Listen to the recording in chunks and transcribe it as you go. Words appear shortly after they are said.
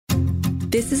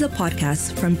This is a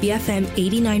podcast from BFM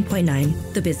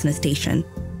 89.9, the business station.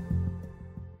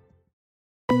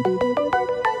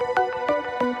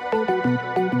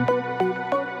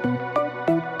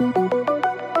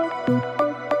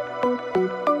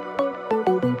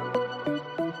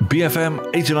 BFM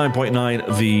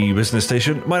 89.9, the business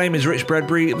station. My name is Rich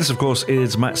Bradbury. This, of course,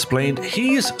 is Mattsplained.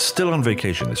 He is still on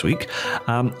vacation this week,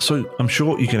 so I'm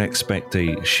sure you can expect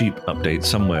a sheep update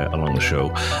somewhere along the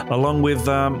show, along with,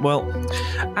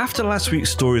 after last week's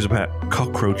stories about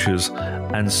cockroaches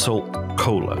and salt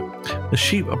cola, the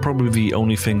sheep are probably the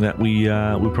only thing that we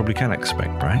probably can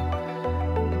expect, right?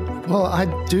 Well, I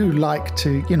do like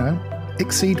to,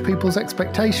 exceed people's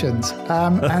expectations.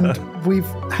 And we've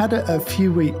had a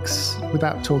few weeks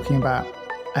without talking about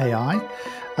AI,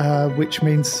 which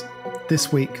means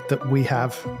this week that we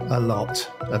have a lot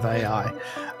of AI.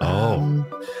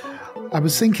 I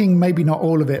was thinking maybe not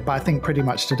all of it, but I think pretty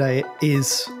much today it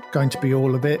is going to be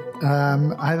all of it.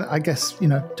 I guess,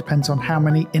 depends on how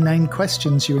many inane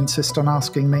questions you insist on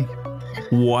asking me.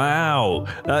 Wow.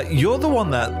 You're the one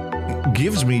that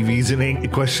gives me these inane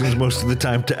questions most of the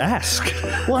time to ask.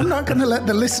 Well, I'm not going to let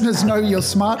the listeners know you're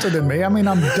smarter than me. I mean,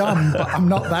 I'm dumb, but I'm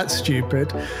not that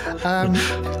stupid.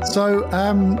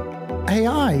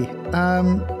 AI.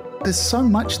 There's so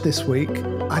much this week.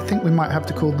 I think we might have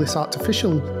to call this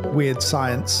artificial weird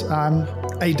science,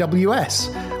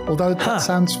 AWS. Although that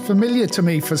sounds familiar to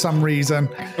me for some reason.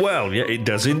 Well, yeah, it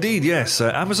does indeed, yes.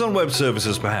 Amazon Web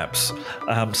Services, perhaps.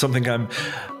 Something I'm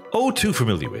too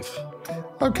familiar with.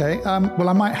 Okay, well,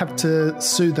 I might have to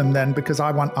sue them then because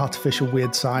I want artificial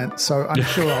weird science, so I'm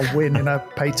sure I'll win in a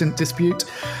patent dispute.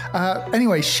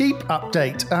 Anyway, sheep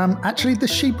update. Actually, the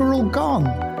sheep are all gone.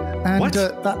 And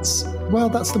that's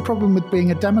the problem with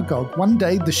being a demagogue. One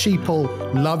day, the sheep all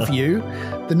love you.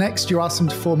 The next, you ask them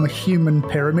to form a human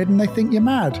pyramid and they think you're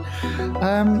mad.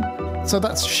 So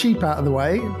that's sheep out of the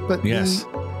way. But yes.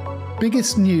 The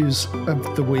biggest news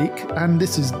of the week, and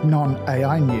this is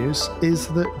non-AI news, is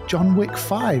that John Wick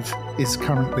 5 is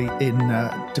currently in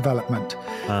development.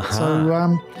 Uh-huh.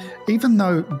 So even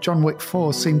though John Wick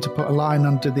 4 seemed to put a line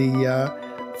under the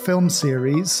film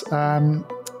series,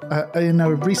 in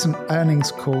a recent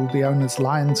earnings call, the owners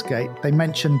Lionsgate, they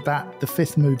mentioned that the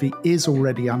fifth movie is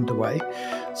already underway.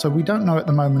 So we don't know at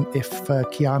the moment if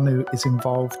Keanu is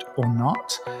involved or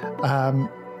not.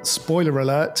 Spoiler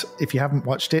alert, if you haven't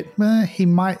watched it, he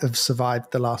might have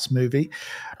survived the last movie.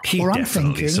 He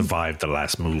definitely survived the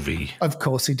last movie. Of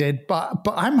course he did. But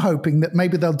I'm hoping that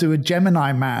maybe they'll do a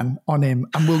Gemini Man on him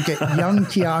and we'll get young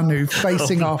Keanu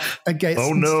facing off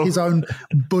against his own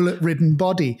bullet-ridden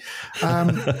body.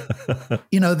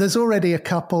 There's already a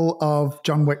couple of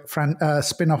John Wick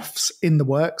spin-offs in the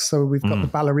works. So we've got the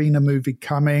Ballerina movie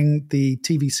coming, the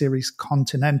TV series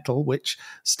Continental, which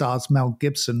stars Mel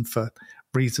Gibson for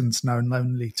reasons known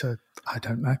only to, I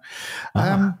don't know.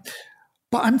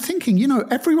 But I'm thinking,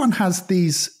 everyone has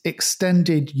these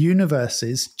extended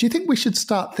universes. Do you think we should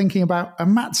start thinking about a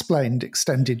Mattsplained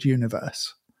extended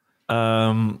universe?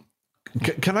 Can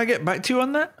I get back to you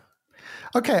on that?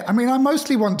 Okay. I mean, I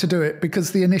mostly want to do it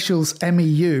because the initials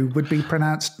MEU would be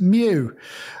pronounced Mew.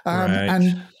 Right.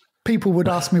 And people would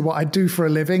ask me what I do for a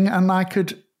living, and I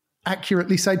could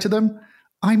accurately say to them,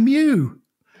 I mew.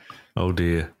 Oh,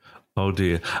 dear.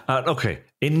 Okay,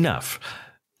 enough.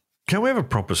 Can we have a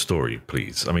proper story,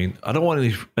 please? I mean, I don't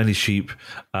want any sheep,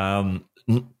 no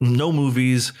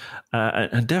movies,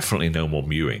 and definitely no more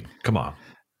mewing. Come on.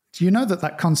 Do you know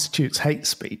that constitutes hate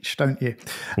speech, don't you?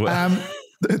 Well.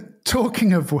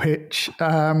 Talking of which,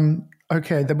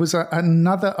 there was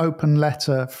another open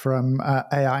letter from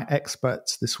AI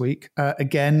experts this week,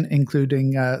 again,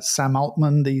 including Sam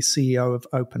Altman, the CEO of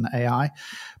OpenAI.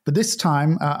 But this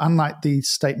time, unlike the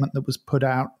statement that was put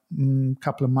out a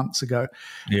couple of months ago,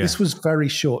 This was very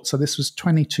short. So this was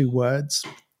 22 words,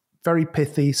 very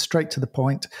pithy, straight to the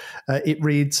point. It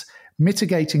reads,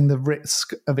 mitigating the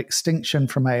risk of extinction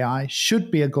from AI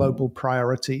should be a global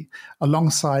priority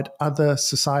alongside other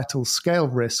societal scale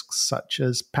risks such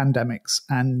as pandemics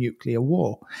and nuclear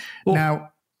war. Oh.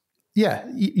 Now,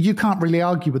 you can't really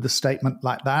argue with a statement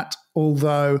like that,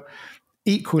 although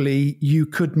equally you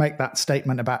could make that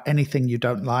statement about anything you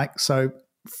don't like. So,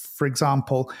 for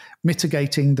example,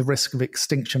 mitigating the risk of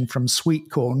extinction from sweet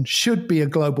corn should be a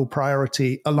global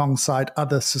priority alongside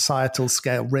other societal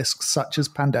scale risks such as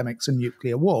pandemics and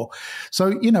nuclear war.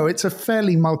 So, it's a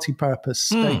fairly multi-purpose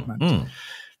statement.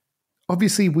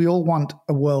 Obviously, we all want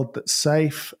a world that's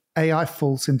safe. AI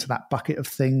falls into that bucket of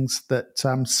things that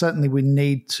certainly we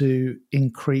need to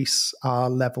increase our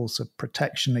levels of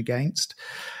protection against.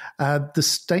 The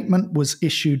statement was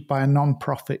issued by a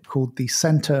nonprofit called the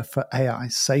Center for AI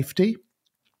Safety.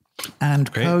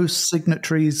 And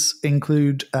co-signatories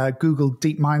include Google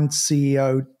DeepMind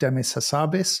CEO Demis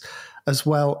Hassabis, as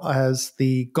well as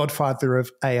the godfather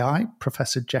of AI,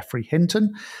 Professor Geoffrey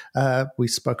Hinton. We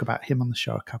spoke about him on the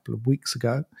show a couple of weeks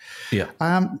ago. Yeah.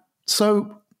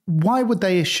 So why would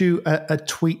they issue a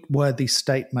tweet-worthy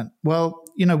statement? Well,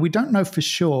 we don't know for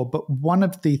sure, but one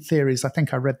of the theories, I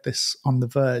think I read this on The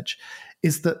Verge,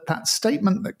 is that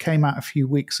statement that came out a few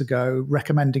weeks ago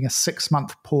recommending a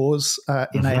 6-month pause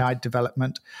in AI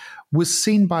development was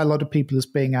seen by a lot of people as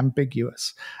being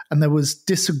ambiguous. And there was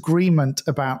disagreement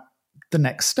about the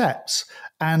next steps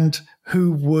and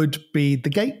who would be the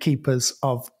gatekeepers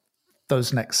of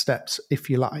those next steps, if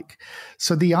you like.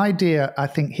 So the idea, I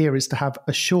think, here is to have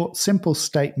a short, simple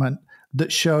statement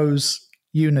that shows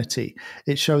unity.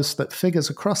 It shows that figures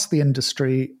across the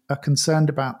industry are concerned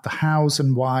about the hows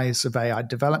and whys of AI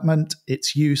development,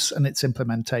 its use and its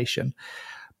implementation,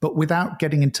 but without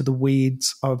getting into the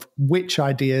weeds of which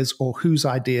ideas or whose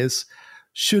ideas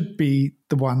should be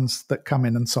the ones that come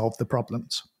in and solve the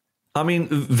problems. I mean,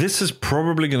 this is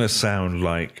probably going to sound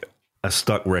like a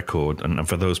stuck record. And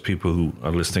for those people who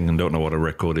are listening and don't know what a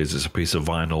record is, it's a piece of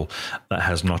vinyl that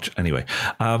has notch. Anyway,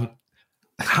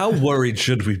 how worried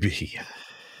should we be?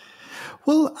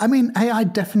 Well, I mean, AI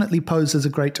definitely poses a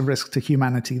greater risk to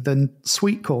humanity than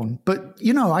sweet corn. But,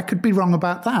 I could be wrong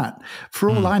about that. For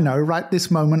all I know, right this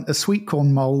moment, a sweet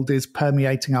corn mold is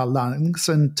permeating our lungs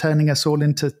and turning us all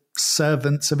into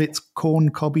servants of its corn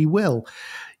cobby will.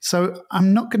 So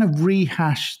I'm not going to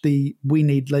rehash the we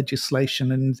need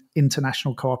legislation and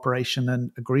international cooperation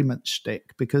and agreement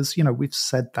shtick because, we've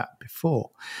said that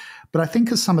before. But I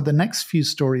think as some of the next few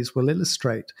stories will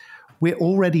illustrate, we're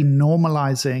already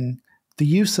normalizing the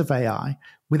use of AI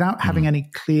without having any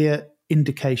clear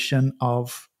indication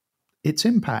of its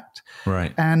impact.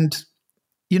 Right. And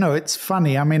it's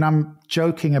funny. I mean, I'm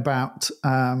joking about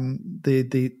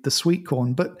the sweet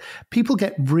corn, but people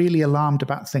get really alarmed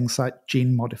about things like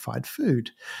gene-modified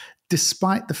food,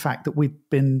 despite the fact that we've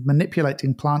been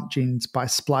manipulating plant genes by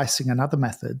splicing and other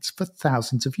methods for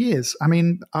thousands of years. I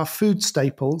mean, our food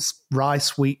staples,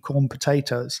 rice, wheat, corn,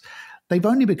 potatoes, they've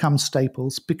only become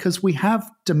staples because we have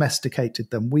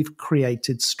domesticated them. We've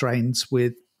created strains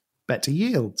with better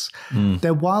yields.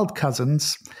 They're wild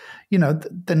cousins.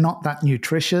 They're not that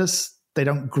nutritious. They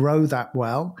don't grow that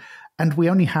well. And we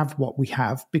only have what we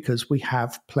have because we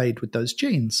have played with those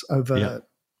genes over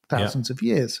thousands of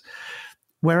years.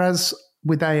 Whereas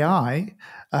with AI,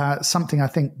 something I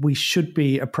think we should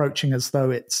be approaching as though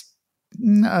it's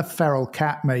a feral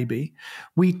cat, maybe,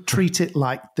 we treat it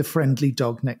like the friendly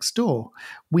dog next door.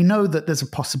 We know that there's a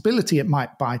possibility it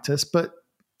might bite us, but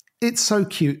it's so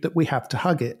cute that we have to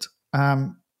hug it.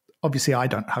 Obviously, I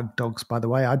don't hug dogs, by the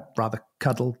way. I'd rather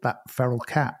cuddle that feral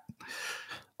cat.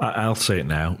 I'll say it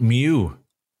now. Mew.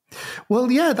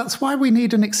 Well, yeah, that's why we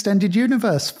need an extended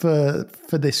universe for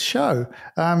this show,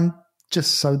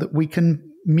 just so that we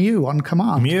can mew on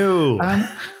command. Mew.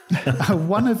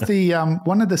 One of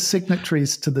the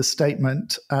signatories to the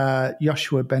statement,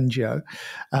 Yoshua Bengio,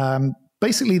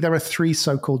 basically there are 3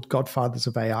 so-called godfathers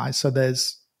of AI. So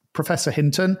there's Professor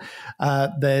Hinton,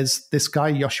 there's this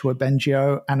guy, Yoshua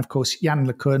Bengio, and of course, Yann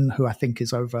LeCun, who I think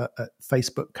is over at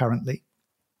Facebook currently.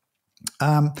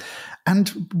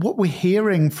 And what we're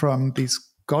hearing from these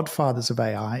godfathers of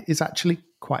AI is actually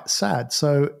quite sad.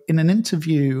 So in an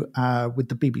interview with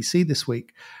the BBC this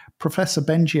week, Professor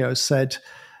Bengio said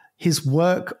his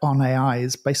work on AI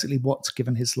is basically what's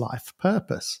given his life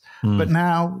purpose. But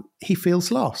now he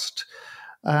feels lost.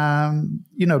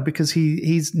 Because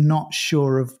he's not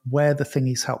sure of where the thing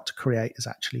he's helped to create is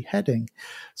actually heading.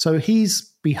 So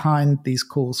he's behind these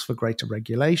calls for greater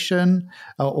regulation,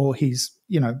 or he's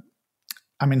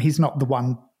not the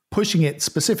one pushing it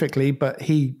specifically, but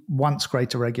he wants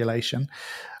greater regulation.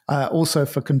 Also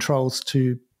for controls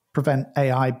to prevent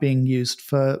AI being used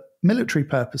for military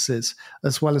purposes,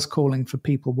 as well as calling for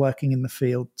people working in the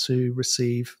field to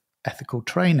receive ethical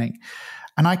training.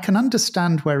 And I can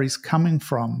understand where he's coming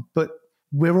from, but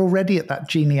we're already at that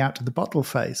genie out of the bottle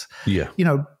phase. Yeah.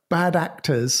 Bad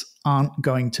actors aren't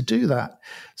going to do that.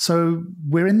 So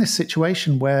we're in this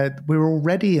situation where we're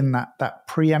already in that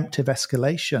preemptive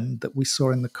escalation that we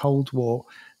saw in the Cold War,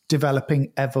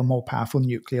 developing ever more powerful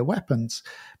nuclear weapons,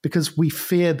 because we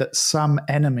fear that some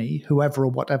enemy, whoever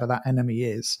or whatever that enemy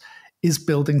is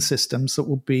building systems that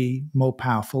will be more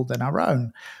powerful than our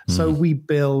own. So we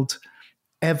build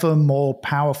ever more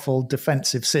powerful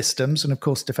defensive systems. And of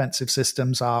course, defensive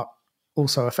systems are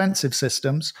also offensive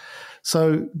systems.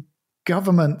 So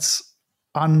governments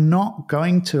are not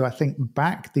going to, I think,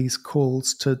 back these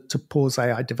calls to pause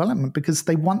AI development because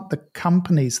they want the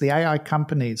companies, the AI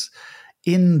companies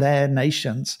in their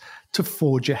nations to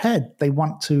forge ahead. They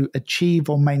want to achieve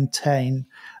or maintain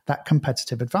that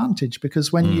competitive advantage,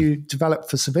 because when you develop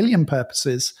for civilian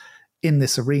purposes in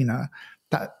this arena,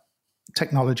 that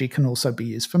technology can also be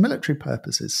used for military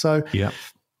purposes. So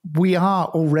we are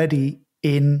already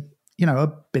in, a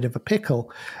bit of a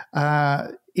pickle.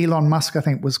 Elon Musk, I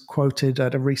think, was quoted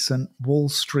at a recent Wall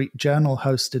Street Journal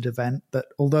hosted event that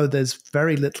although there's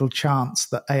very little chance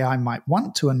that AI might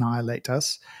want to annihilate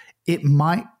us, it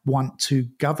might want to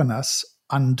govern us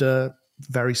under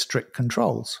very strict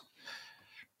controls.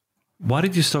 Why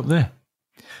did you stop there?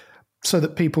 So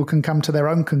that people can come to their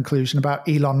own conclusion about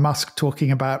Elon Musk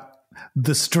talking about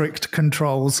the strict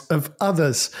controls of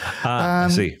others. I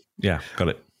see. Yeah, got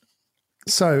it.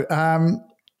 So,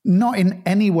 not in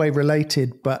any way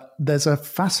related, but there's a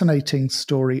fascinating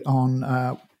story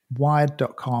on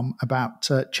Wired.com about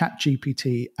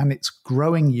ChatGPT and its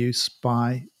growing use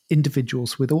by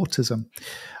individuals with autism.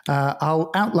 I'll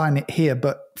outline it here,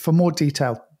 but for more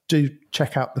detail, do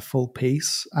check out the full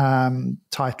piece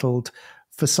titled,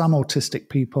 "For Some Autistic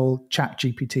People,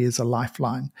 ChatGPT is a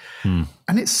Lifeline." And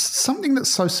it's something that's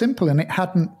so simple, and it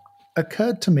hadn't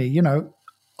occurred to me.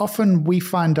 Often we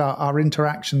find our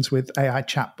interactions with AI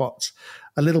chatbots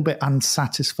a little bit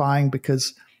unsatisfying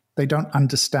because they don't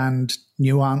understand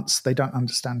nuance, they don't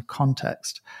understand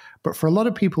context. But for a lot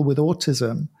of people with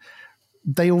autism,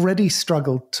 they already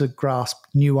struggle to grasp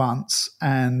nuance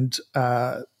and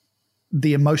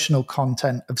the emotional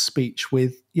content of speech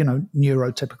with,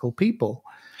 neurotypical people.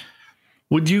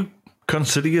 Would you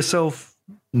consider yourself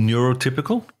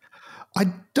neurotypical?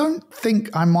 I don't think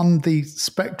I'm on the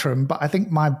spectrum, but I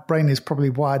think my brain is probably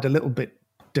wired a little bit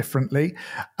differently.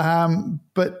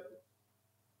 But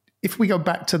if we go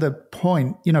back to the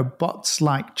point, bots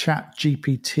like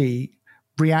ChatGPT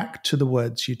react to the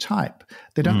words you type.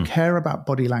 They don't care about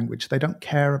body language. They don't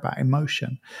care about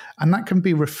emotion. And that can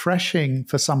be refreshing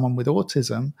for someone with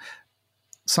autism,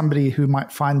 somebody who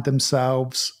might find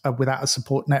themselves without a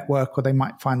support network, or they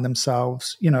might find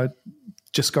themselves,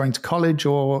 just going to college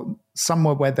or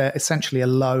somewhere where they're essentially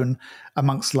alone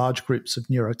amongst large groups of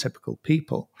neurotypical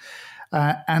people.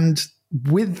 And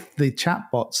with the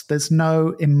chatbots, there's no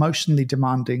emotionally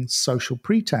demanding social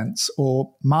pretense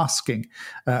or masking,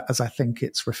 as I think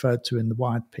it's referred to in the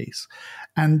Wired piece.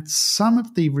 And some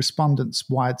of the respondents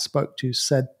Wired spoke to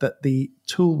said that the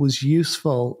tool was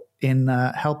useful in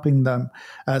helping them.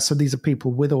 So these are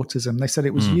people with autism. They said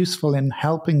it was useful in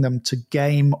helping them to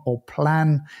game or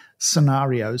plan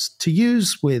scenarios to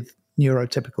use with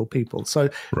neurotypical people. So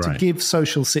to give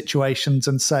social situations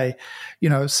and say,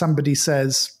 somebody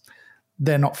says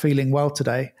they're not feeling well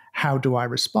today, how do I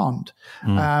respond?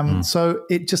 So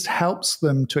it just helps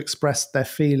them to express their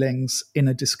feelings in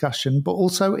a discussion, but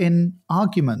also in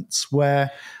arguments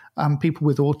where people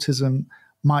with autism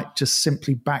might just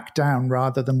simply back down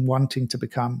rather than wanting to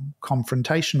become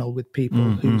confrontational with people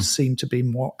who seem to be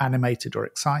more animated or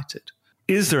excited.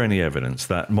 Is there any evidence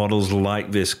that models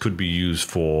like this could be used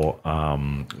for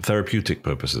therapeutic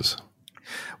purposes?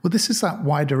 Well, this is that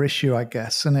wider issue, I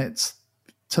guess, and it's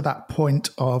to that point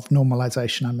of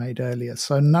normalization I made earlier.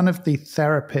 So none of the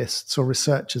therapists or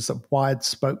researchers that Wired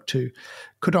spoke to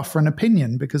could offer an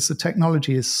opinion because the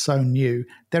technology is so new.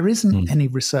 There isn't any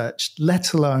research,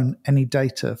 let alone any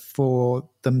data for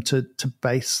them to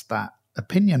base that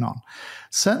opinion on.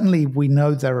 Certainly, we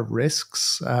know there are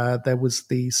risks. There was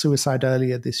the suicide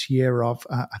earlier this year of,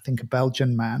 I think, a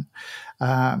Belgian man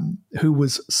who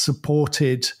was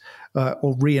supported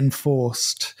or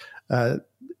reinforced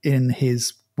in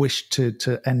his wish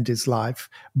to end his life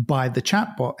by the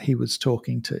chatbot he was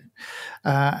talking to.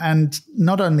 And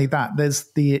not only that,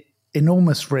 there's the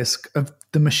enormous risk of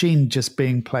the machine just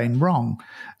being plain wrong,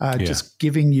 just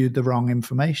giving you the wrong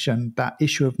information. That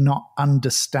issue of not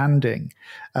understanding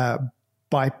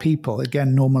by people,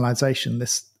 again, normalization,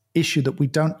 this issue that we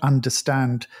don't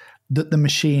understand, that the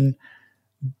machine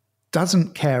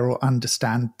doesn't care or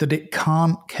understand, that it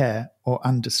can't care or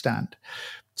understand.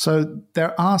 So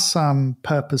there are some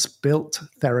purpose-built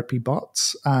therapy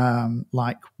bots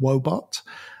like Wobot,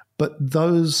 but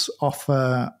those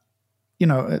offer,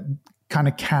 kind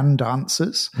of canned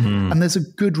answers. And there's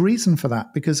a good reason for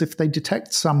that, because if they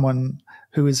detect someone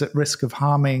who is at risk of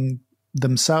harming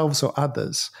themselves or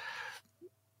others,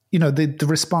 the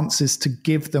response is to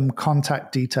give them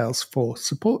contact details for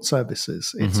support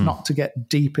services. It's not to get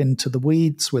deep into the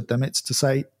weeds with them. It's to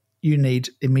say, you need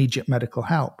immediate medical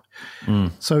help.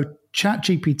 So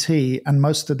ChatGPT and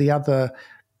most of the other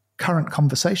current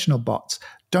conversational bots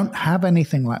don't have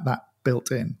anything like that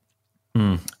built in.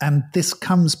 And this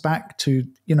comes back to,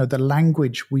 the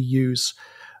language we use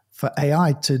for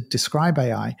AI to describe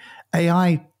AI.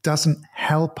 AI doesn't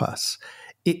help us.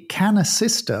 It can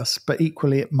assist us, but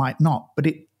equally it might not, but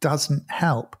it doesn't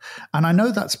help. And I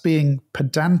know that's being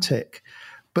pedantic,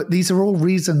 but these are all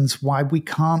reasons why we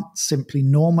can't simply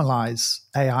normalize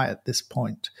AI at this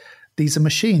point. These are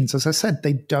machines. As I said,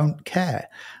 they don't care.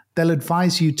 They'll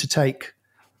advise you to take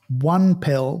one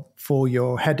pill for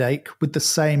your headache with the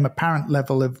same apparent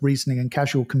level of reasoning and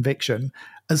casual conviction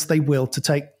as they will to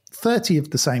take 30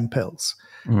 of the same pills,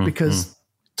 because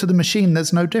to the machine,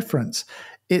 there's no difference.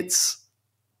 This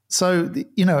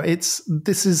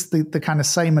is the kind of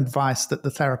same advice that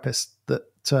the therapist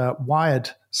that Wired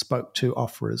spoke to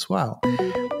offer as well.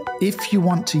 If you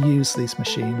want to use these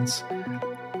machines,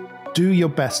 do your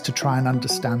best to try and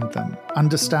understand them.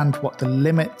 Understand what the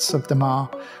limits of them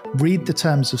are. Read the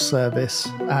terms of service,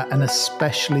 and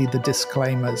especially the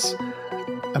disclaimers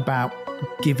about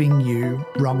giving you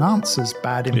wrong answers,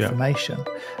 bad information.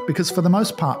 Yeah. Because for the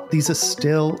most part, these are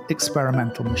still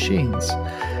experimental machines.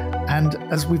 And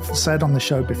as we've said on the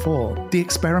show before, the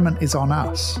experiment is on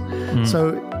us.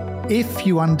 So if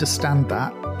you understand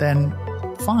that, then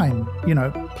fine,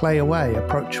 play away,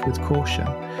 approach with caution.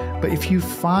 But if you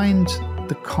find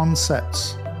the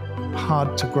concepts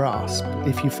hard to grasp,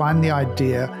 if you find the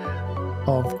idea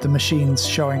of the machines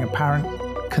showing apparent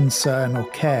concern or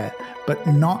care, but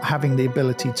not having the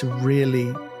ability to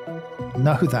really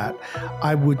know that,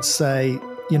 I would say,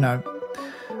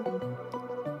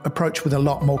 approach with a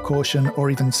lot more caution, or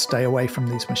even stay away from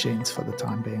these machines for the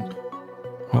time being.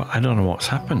 Well, I don't know what's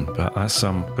happened, but that's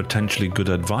some potentially good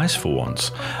advice for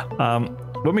once.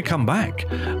 When we come back,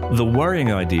 the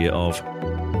worrying idea of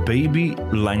baby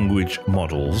language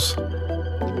models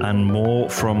and more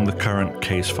from the current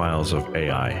case files of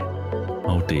AI.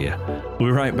 Oh dear. We'll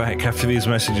be right back after these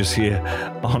messages here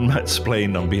on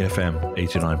Mattsplained on BFM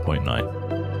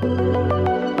 89.9.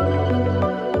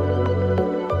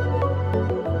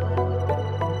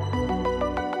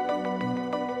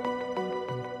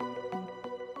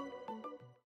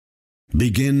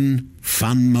 Begin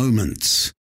fun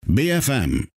moments.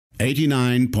 BFM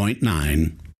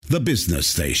 89.9, the business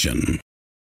station.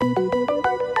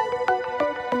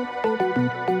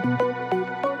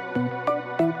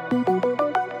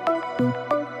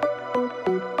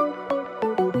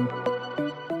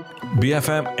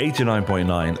 BFM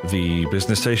 89.9, the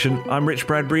business station. I'm Rich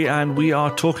Bradbury, and we are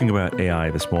talking about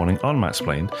AI this morning on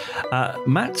Mattsplained.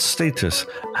 Matt's status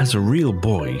as a real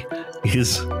boy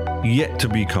is yet to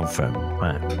be confirmed.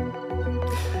 Matt.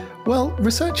 Well,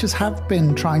 researchers have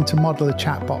been trying to model a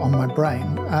chatbot on my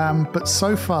brain, but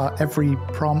so far every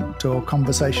prompt or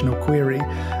conversational query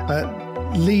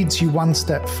leads you one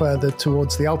step further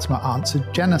towards the ultimate answer,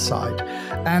 genocide.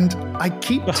 And I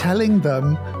keep telling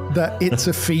them that it's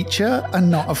a feature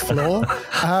and not a flaw,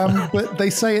 but they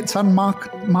say it's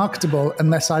unmarketable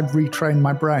unless I've retrained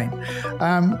my brain.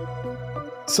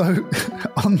 So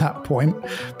on that point,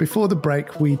 before the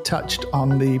break, we touched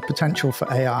on the potential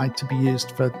for AI to be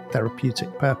used for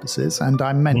therapeutic purposes. And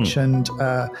I mentioned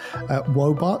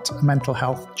Wobot, a mental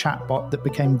health chatbot that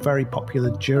became very popular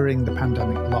during the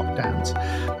pandemic lockdowns.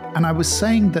 And I was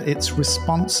saying that its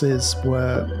responses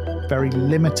were very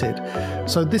limited.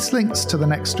 So this links to the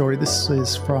next story. This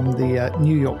is from the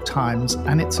New York Times,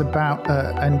 and it's about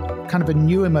kind of a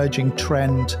new emerging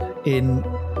trend in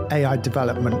AI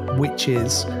development, which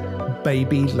is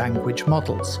baby language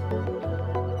models.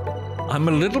 I'm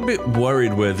a little bit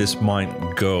worried where this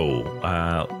might go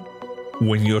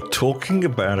when you're talking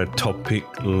about a topic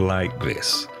like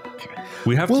this.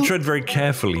 We have to tread very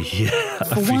carefully here,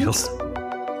 I feel.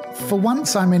 For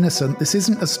once, I'm innocent. This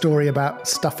isn't a story about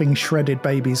stuffing shredded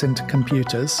babies into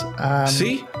computers.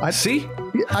 See?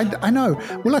 I know.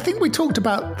 Well, I think we talked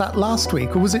about that last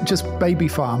week, or was it just baby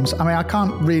farms? I mean, I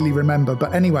can't really remember.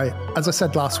 But anyway, as I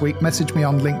said last week, message me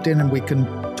on LinkedIn and we can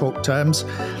talk terms.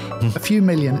 A few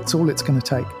million, it's all it's going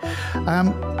to take.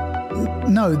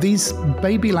 No, these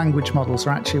baby language models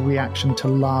are actually a reaction to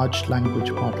large language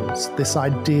models. This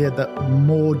idea that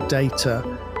more data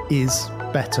is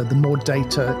better. The more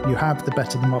data you have, the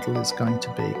better the model is going to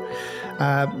be.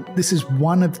 This is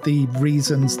one of the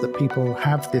reasons that people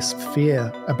have this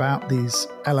fear about these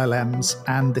LLMs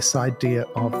and this idea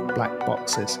of black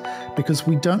boxes, because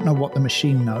we don't know what the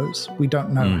machine knows. We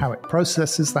don't know how it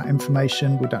processes that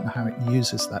information. We don't know how it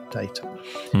uses that data.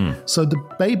 So the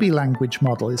baby language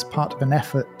model is part of an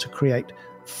effort to create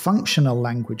functional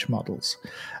language models.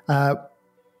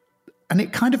 And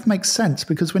it kind of makes sense,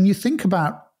 because when you think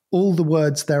about all the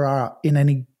words there are in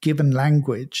any given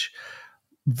language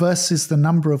versus the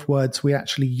number of words we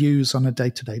actually use on a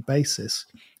day-to-day basis,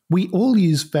 we all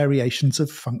use variations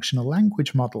of functional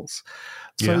language models.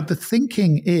 So the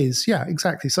thinking is,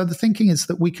 exactly. So the thinking is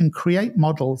that we can create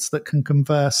models that can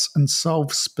converse and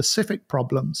solve specific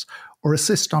problems or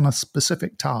assist on a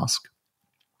specific task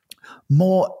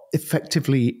more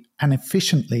effectively and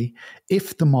efficiently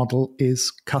if the model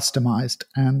is customized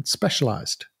and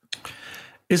specialized.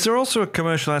 Is there also a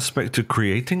commercial aspect to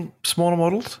creating smaller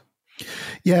models?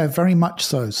 Yeah, very much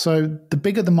so. So the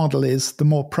bigger the model is, the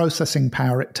more processing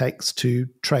power it takes to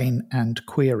train and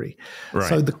query. Right.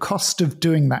 So the cost of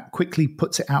doing that quickly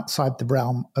puts it outside the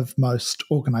realm of most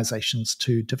organizations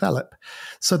to develop.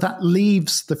 So that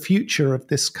leaves the future of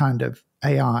this kind of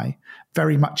AI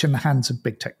very much in the hands of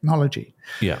big technology.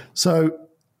 Yeah. So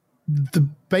the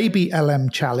Baby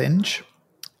LM Challenge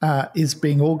is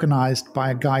being organized by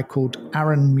a guy called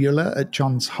Aaron Mueller at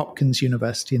Johns Hopkins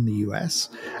University in the US.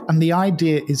 And the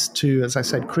idea is to, as I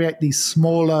said, create these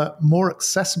smaller, more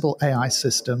accessible AI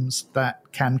systems that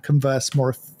can converse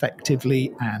more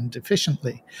effectively and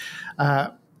efficiently. I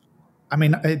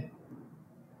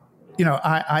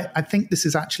think this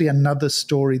is actually another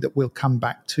story that we'll come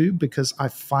back to because I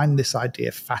find this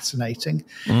idea fascinating.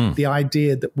 The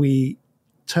idea that we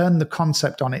turn the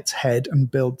concept on its head and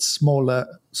build smaller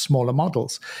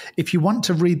models. If you want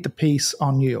to read the piece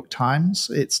on New York Times,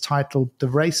 it's titled "The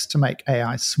Race to Make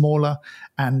AI Smaller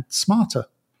and Smarter."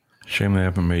 Shame they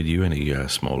haven't made you any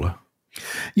smaller.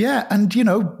 Yeah, and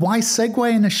why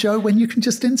segue in a show when you can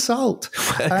just insult?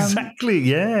 Exactly,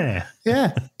 yeah.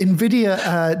 Yeah,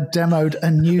 NVIDIA demoed a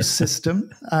new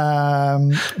system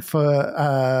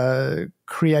for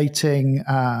creating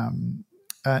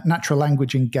natural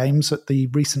language in games at the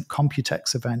recent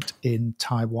Computex event in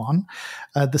Taiwan.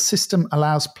 The system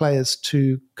allows players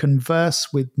to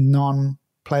converse with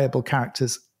non-playable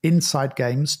characters inside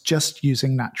games just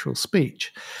using natural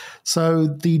speech. So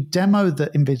the demo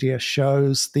that NVIDIA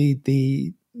shows,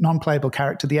 the non-playable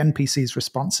character, the NPC's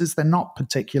responses, they're not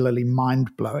particularly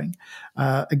mind-blowing.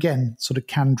 Again, sort of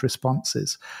canned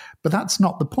responses. But that's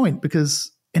not the point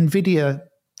because NVIDIA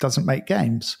doesn't make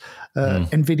games.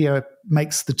 NVIDIA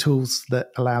makes the tools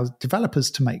that allow developers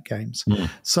to make games.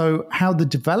 So how the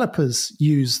developers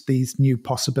use these new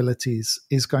possibilities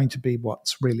is going to be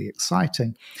what's really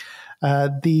exciting.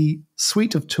 The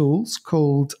suite of tools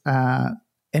called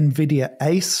NVIDIA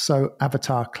ACE, so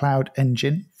Avatar Cloud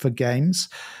Engine for games,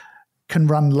 can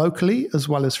run locally as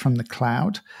well as from the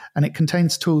cloud, and it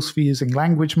contains tools for using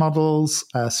language models,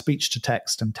 speech to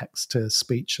text and text to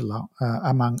speech,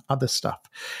 among other stuff.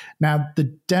 Now, the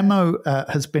demo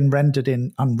has been rendered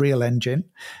in Unreal Engine,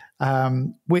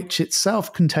 which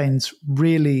itself contains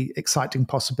really exciting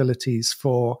possibilities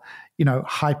for,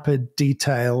 hyper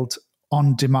detailed,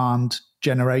 on-demand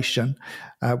generation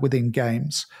within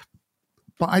games.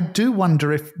 But I do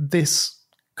wonder if this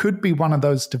could be one of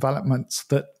those developments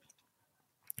that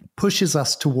pushes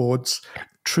us towards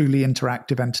truly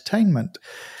interactive entertainment,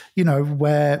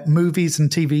 where movies and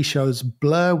TV shows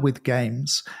blur with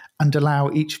games and allow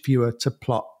each viewer to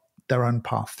plot their own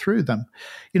path through them.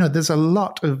 There's a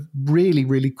lot of really,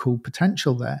 really cool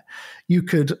potential there. You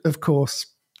could, of course,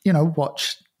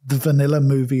 watch the vanilla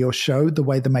movie or show the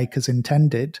way the makers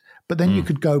intended, but then you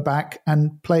could go back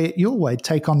and play it your way,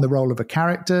 take on the role of a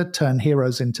character, turn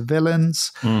heroes into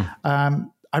villains.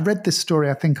 I read this story,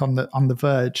 I think, on the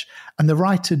Verge, and the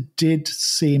writer did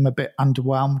seem a bit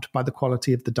underwhelmed by the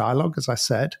quality of the dialogue, as I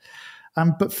said.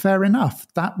 But fair enough,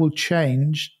 that will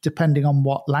change depending on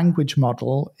what language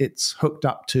model it's hooked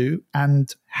up to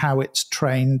and how it's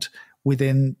trained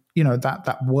within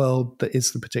that world that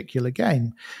is the particular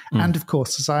game. And of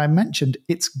course, as I mentioned,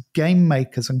 it's game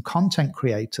makers and content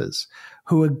creators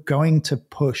who are going to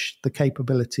push the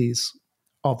capabilities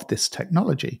of this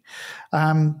technology.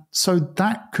 So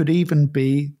that could even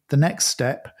be the next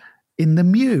step in the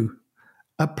Mew,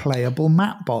 a playable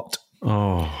map bot.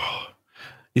 Oh,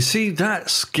 you see, that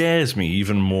scares me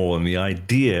even more than the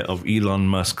idea of Elon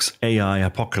Musk's AI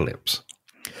apocalypse.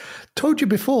 Told you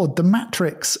before, the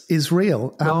Matrix is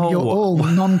real. You're all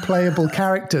non-playable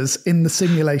characters in the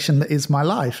simulation that is my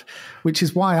life, which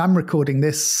is why I'm recording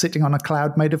this sitting on a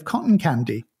cloud made of cotton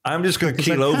candy. I'm just going to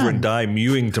keel over and die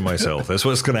mewing to myself. That's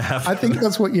what's going to happen. I think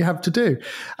that's what you have to do.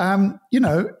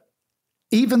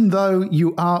 Even though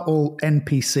you are all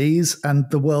NPCs and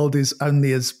the world is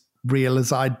only as real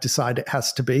as I decide it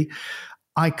has to be,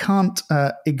 I can't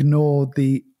ignore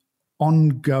the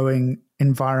ongoing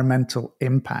environmental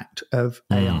impact of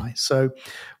AI. So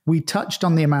we touched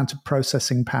on the amount of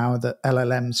processing power that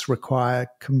LLMs require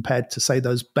compared to, say,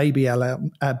 those baby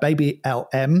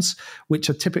LMs, which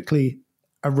are typically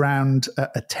around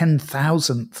a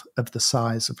 10,000th of the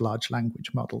size of large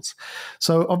language models.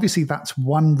 So obviously that's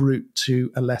one route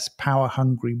to a less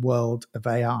power-hungry world of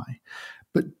AI.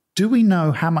 But do we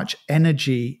know how much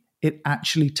energy it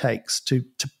actually takes to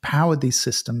power these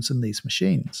systems and these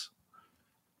machines?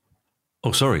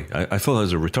 Oh, sorry. I thought that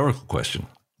was a rhetorical question.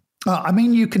 I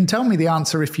mean, you can tell me the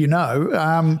answer if you know,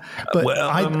 but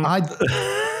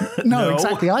no,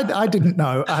 exactly. I didn't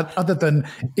know, other than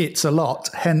it's a lot,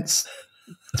 hence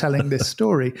telling this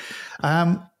story.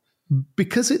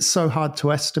 Because it's so hard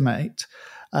to estimate,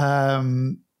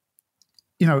 many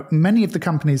of the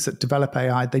companies that develop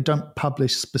AI, they don't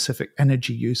publish specific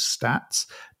energy use stats.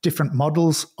 Different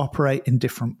models operate in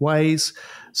different ways.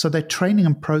 So their training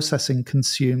and processing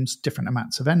consumes different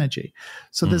amounts of energy.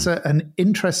 So there's an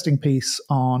interesting piece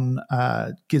on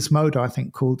Gizmodo, I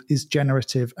think, called "Is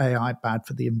Generative AI Bad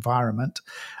for the Environment?"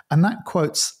 And that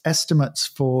quotes estimates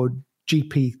for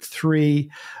GP3,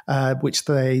 which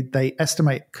they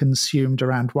estimate consumed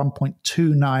around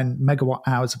 1.29 megawatt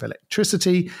hours of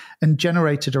electricity and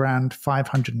generated around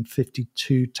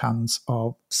 552 tons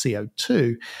of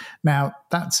CO2. Now,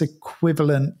 that's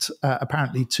equivalent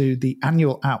apparently to the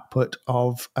annual output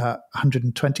of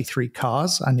 123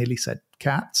 cars. I nearly said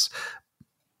cats.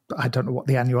 I don't know what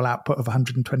the annual output of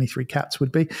 123 cats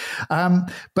would be.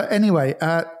 But anyway,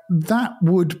 that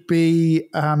would be,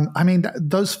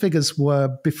 those figures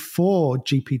were before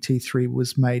GPT-3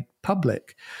 was made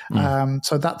public.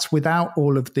 So that's without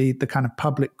all of the kind of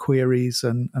public queries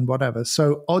and whatever.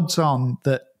 So odds on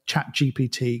that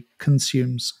ChatGPT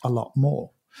consumes a lot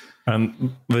more.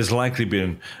 There's likely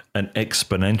been an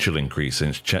exponential increase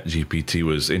since ChatGPT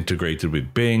was integrated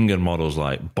with Bing and models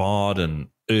like Bard and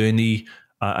Ernie,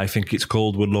 I think it's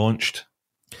called, were launched.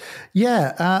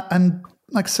 Yeah. And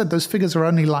like I said, those figures are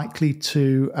only likely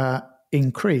to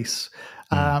increase.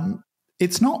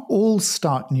 It's not all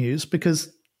start news,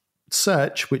 because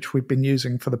search, which we've been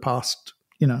using for the past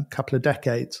couple of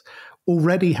decades,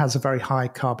 already has a very high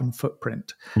carbon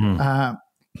footprint.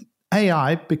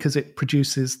 AI, because it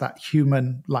produces that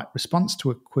human-like response to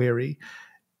a query,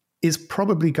 is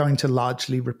probably going to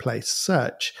largely replace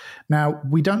search. Now,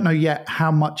 we don't know yet how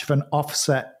much of an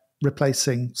offset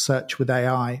replacing search with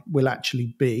AI will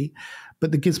actually be,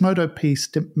 but the Gizmodo piece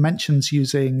mentions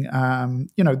using,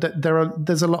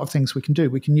 there's a lot of things we can do.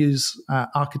 We can use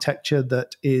architecture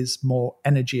that is more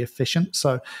energy efficient,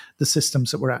 so the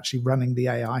systems that we're actually running the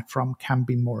AI from can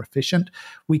be more efficient.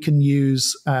 We can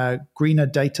use greener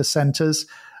data centers,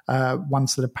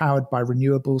 ones that are powered by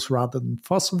renewables rather than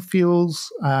fossil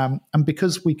fuels. And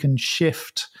because we can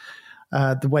shift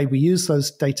the way we use those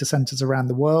data centers around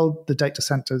the world, the data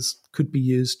centers could be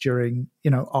used during,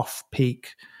 off-peak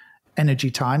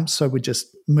energy time. So we're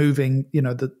just moving,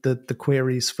 the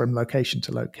queries from location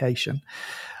to location.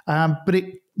 But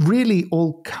it really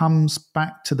all comes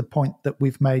back to the point that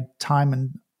we've made time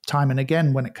and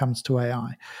again when it comes to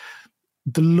AI.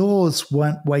 The laws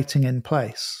weren't waiting in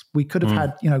place. We could have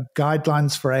had,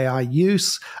 guidelines for AI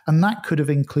use, and that could have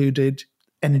included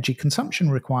energy consumption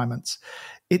requirements.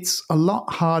 It's a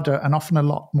lot harder and often a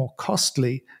lot more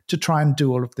costly to try and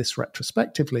do all of this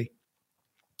retrospectively.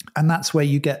 And that's where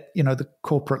you get, the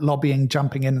corporate lobbying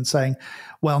jumping in and saying,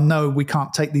 well, no, we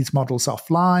can't take these models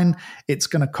offline. It's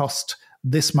going to cost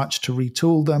this much to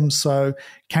retool them. So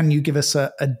can you give us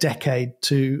a decade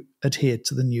to adhere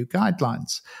to the new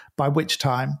guidelines? By which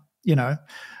time,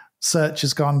 search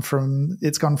has gone from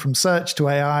search to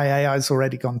AI. AI's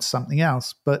already gone to something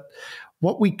else. But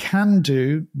what we can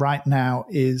do right now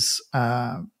is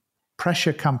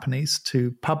pressure companies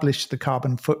to publish the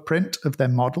carbon footprint of their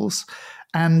models.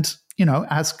 And,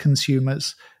 as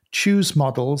consumers, choose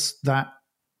models that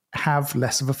have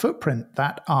less of a footprint,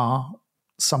 that are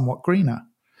somewhat greener.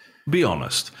 Be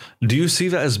honest. Do you see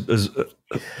that as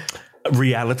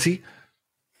reality?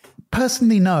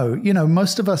 Personally, no.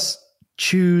 Most of us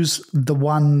choose the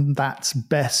one that's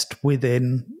best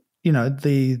within,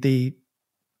 the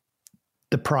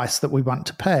price that we want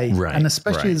to pay. Right, and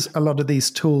especially as a lot of these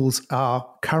tools are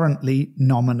currently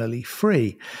nominally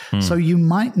free. So you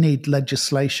might need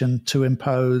legislation to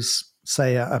impose,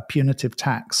 say, a punitive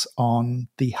tax on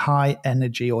the high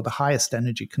energy or the highest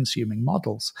energy consuming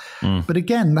models. But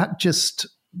again, that just,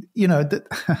 you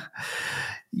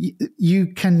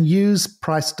can use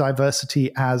price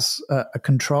diversity as a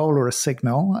control or a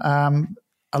signal.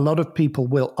 A lot of people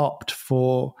will opt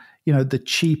for the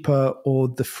cheaper or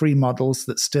the free models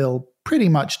that still pretty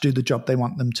much do the job they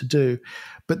want them to do.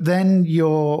 But then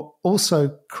you're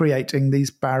also creating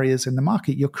these barriers in the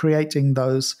market. You're creating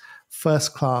those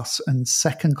first class and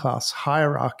second class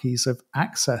hierarchies of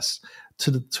access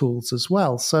to the tools as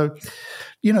well. So,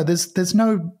 there's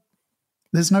no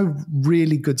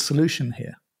really good solution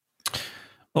here.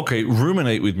 Okay,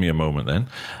 ruminate with me a moment then.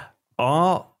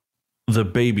 Are the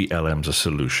baby LMs a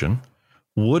solution?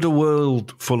 Would a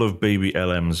world full of baby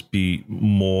LMs be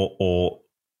more or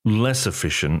less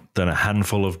efficient than a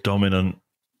handful of dominant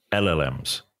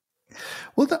LLMs?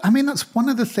 Well, that's one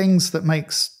of the things that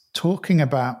makes talking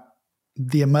about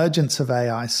the emergence of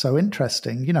AI so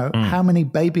interesting. How many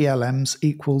baby LMs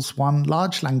equals one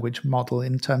large language model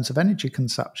in terms of energy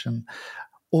consumption?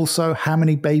 Also, how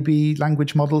many baby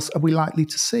language models are we likely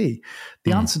to see?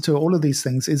 The answer to all of these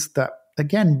things is that,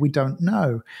 again, we don't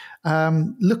know.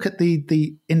 Look at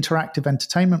the interactive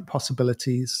entertainment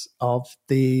possibilities of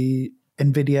the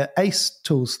NVIDIA ACE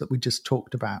tools that we just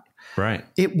talked about. Right.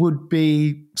 It would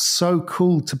be so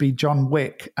cool to be John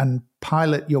Wick and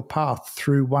pilot your path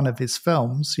through one of his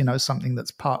films, something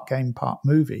that's part game, part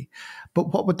movie.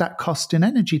 But what would that cost in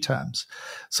energy terms?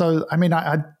 So, I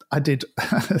did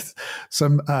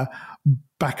some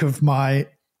back of my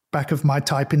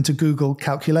type into Google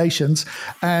calculations,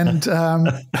 and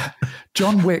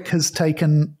John Wick has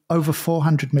taken over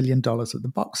 $400 million at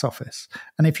the box office.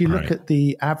 And if you look at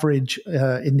the average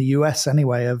in the US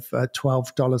anyway of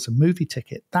 $12 a movie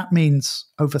ticket, that means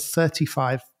over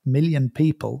 35 million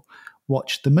people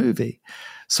watched the movie.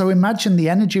 So imagine the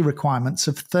energy requirements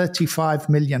of 35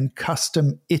 million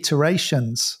custom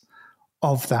iterations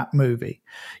of that movie.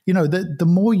 The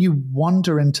more you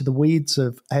wander into the weeds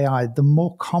of AI, the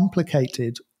more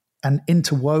complicated and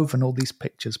interwoven all these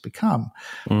pictures become.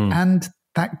 And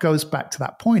that goes back to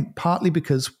that point, partly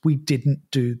because we didn't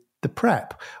do the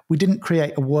prep. We didn't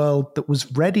create a world that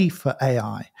was ready for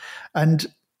AI. And,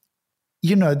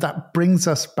 that brings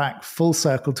us back full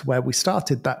circle to where we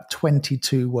started, that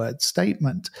 22-word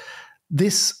statement.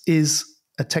 This is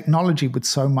a technology with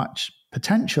so much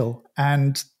potential,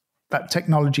 and that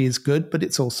technology is good, but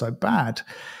it's also bad.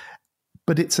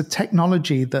 But it's a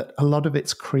technology that a lot of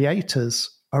its creators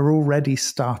are already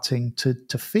starting to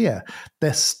fear.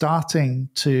 They're starting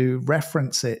to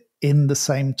reference it in the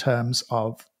same terms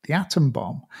of the atom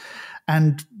bomb.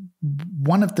 And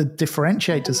one of the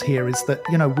differentiators here is that,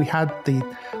 we had the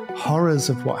horrors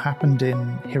of what happened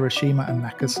in Hiroshima and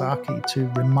Nagasaki to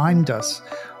remind us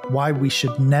why we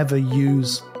should never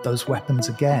use those weapons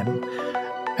again.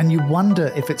 And you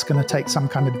wonder if it's going to take some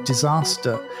kind of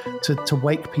disaster to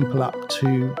wake people up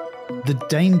to the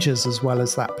dangers as well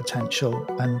as that potential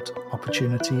and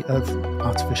opportunity of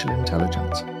artificial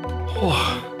intelligence.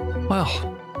 Oh, well.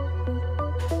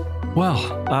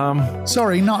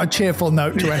 Sorry, not a cheerful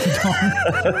note to end on.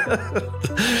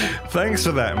 Thanks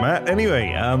for that, Matt.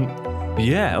 Anyway,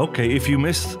 okay. If you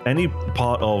missed any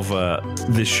part of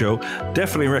this show,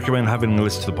 definitely recommend having a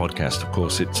listen to the podcast. Of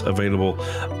course, it's available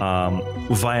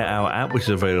via our app, which is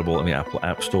available in the Apple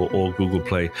App Store or Google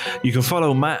Play. You can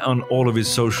follow Matt on all of his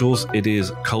socials. It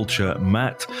is Culture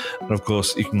Matt. And of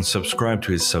course, you can subscribe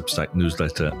to his Substack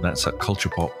newsletter. That's at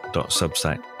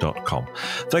culturepop.substack.com.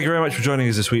 Thank you very much for joining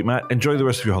us this week, Matt. Enjoy the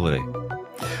rest of your holiday.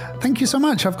 Thank you so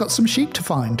much. I've got some sheep to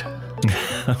find.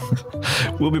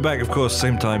 We'll be back, of course,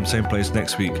 same time, same place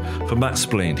next week for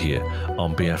Mattsplained here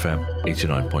on BFM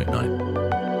 89.9.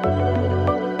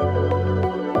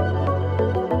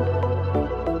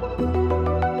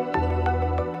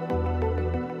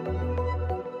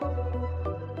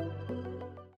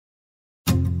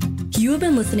 You have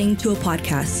been listening to a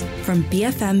podcast from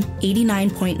BFM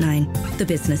 89.9, the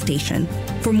business station.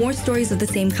 For more stories of the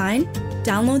same kind,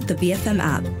 download the BFM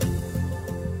app.